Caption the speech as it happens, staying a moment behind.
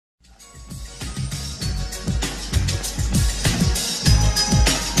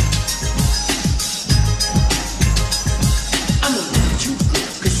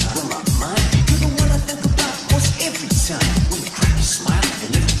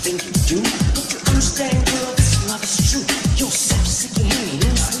do. Don't you understand, girl? This love is true. You're self-seeking,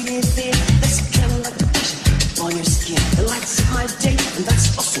 and sweet and thin. That's kind of like the passion on your skin. The lights of my day, and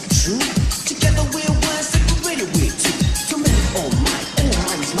that's also true. Together we're one, separated we're two. To me, all mine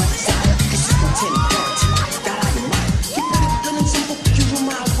is my desire. The superintendent quality that I admire. You put it plain and simple, you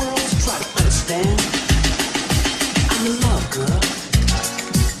rule my world. So try to understand. I'm in love, girl.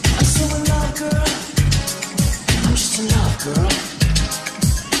 I'm so in love, girl. I'm just in love, girl.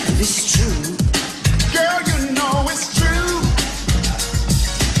 And this is true. Girl, you know it's true.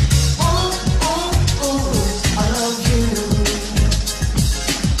 Oh, oh, oh, I love you.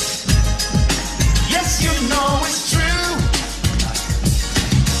 Yes, you know it's true.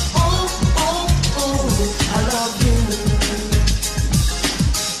 Oh, oh, oh, I love you.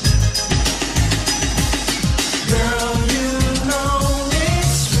 Girl, you know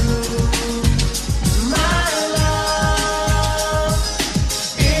it's true. My love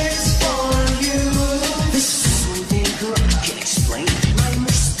is for you. This is something, girl, I can't explain. My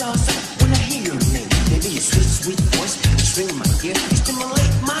emotions stars up when I hear your name. Baby, your sweet, sweet voice, it's ringing my ear. You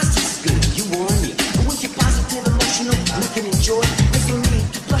stimulate my senses, girl, you warm me. And with your positive, emotional, looking and joy, there's no need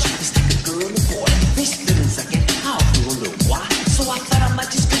to blush. It's like a girl and a boy. These feelings I get, I don't wonder why. So I thought I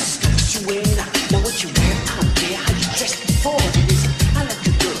might just go what you wear now. Now what you wear, I don't care how you dress before the reason. I like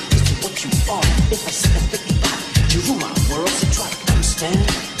you, girl, it's to what you are. If I said I think about it, you rule my world, so try to understand.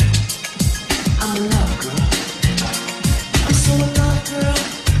 I'm in love.